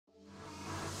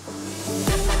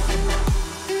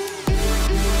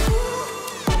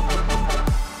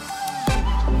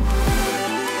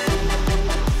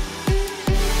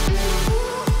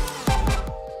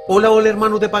Hola, hola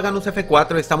hermanos de Paganos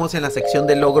F4, estamos en la sección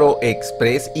del logro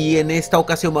express y en esta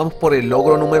ocasión vamos por el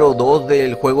logro número 2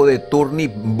 del juego de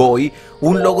Turnip Boy.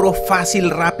 Un logro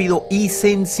fácil, rápido y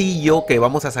sencillo que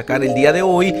vamos a sacar el día de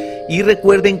hoy. Y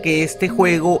recuerden que este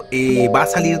juego va a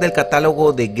salir del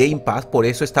catálogo de Game Pass, por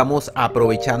eso estamos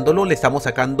aprovechándolo. Le estamos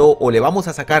sacando o le vamos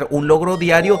a sacar un logro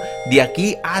diario de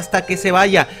aquí hasta que se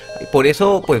vaya. Por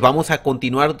eso pues vamos a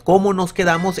continuar como nos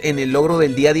quedamos en el logro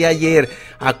del día de ayer.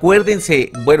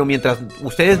 Acuérdense, bueno, mientras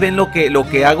ustedes ven lo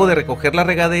que hago de recoger la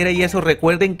regadera y eso,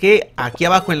 recuerden que aquí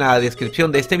abajo en la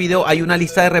descripción de este video hay una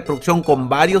lista de reproducción con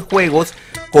varios juegos,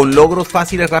 con logros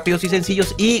fáciles, rápidos y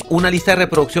sencillos, y una lista de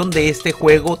reproducción de este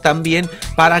juego también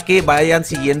para que vayan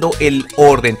siguiendo el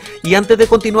orden. Y antes de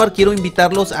continuar quiero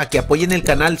invitarlos a que apoyen el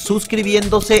canal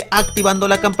suscribiéndose, activando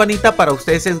la campanita. Para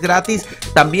ustedes es gratis,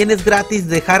 también es gratis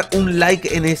dejar un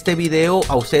like en este video,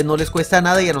 a ustedes no les cuesta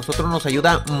nada y a nosotros nos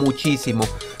ayuda muchísimo.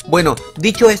 Bueno,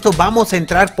 dicho esto, vamos a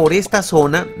entrar por esta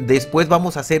zona, después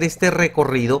vamos a hacer este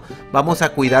recorrido, vamos a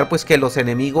cuidar pues que los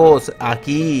enemigos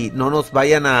aquí no nos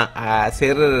vayan a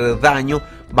hacer daño.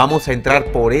 Vamos a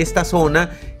entrar por esta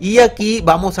zona y aquí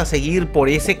vamos a seguir por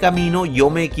ese camino. Yo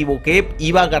me equivoqué,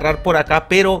 iba a agarrar por acá,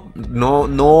 pero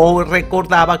no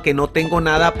recordaba que no tengo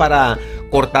nada para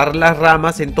cortar las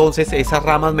ramas, entonces esas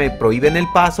ramas me prohíben el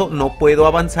paso, no puedo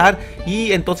avanzar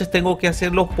y entonces tengo que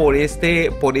hacerlo por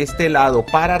este lado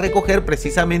para recoger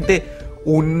precisamente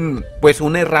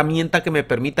una herramienta que me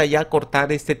permita ya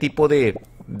cortar este tipo de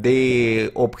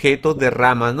objetos, de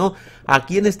ramas, ¿no?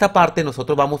 Aquí en esta parte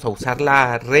nosotros vamos a usar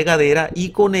la regadera y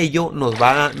con ello nos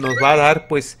va a dar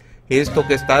pues esto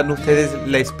que están ustedes,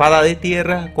 la espada de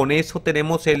tierra. Con eso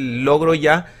tenemos el logro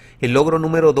ya, el logro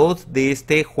número 2 de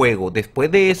este juego. Después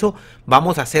de eso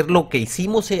vamos a hacer lo que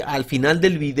hicimos al final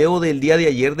del video del día de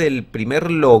ayer del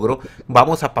primer logro.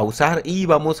 Vamos a pausar y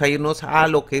vamos a irnos a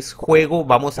lo que es juego,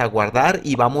 vamos a guardar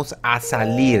y vamos a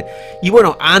salir. Y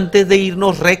bueno, antes de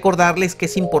irnos, recordarles que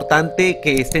es importante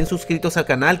que estén suscritos al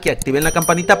canal, que activen la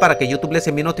campanita para que YouTube les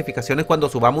envíe notificaciones cuando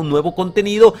subamos nuevo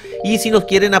contenido. Y si nos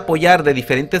quieren apoyar de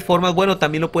diferentes formas, bueno,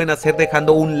 también lo pueden hacer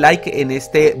dejando un like en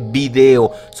este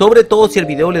video, sobre todo si el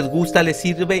video les gusta, les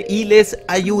sirve y les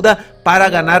ayuda para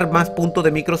ganar más puntos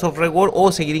de Microsoft Reward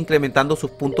o seguir incrementando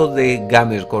sus puntos de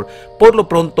Gamerscore. Por lo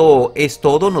pronto es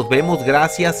todo, nos vemos,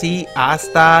 gracias y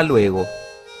hasta luego.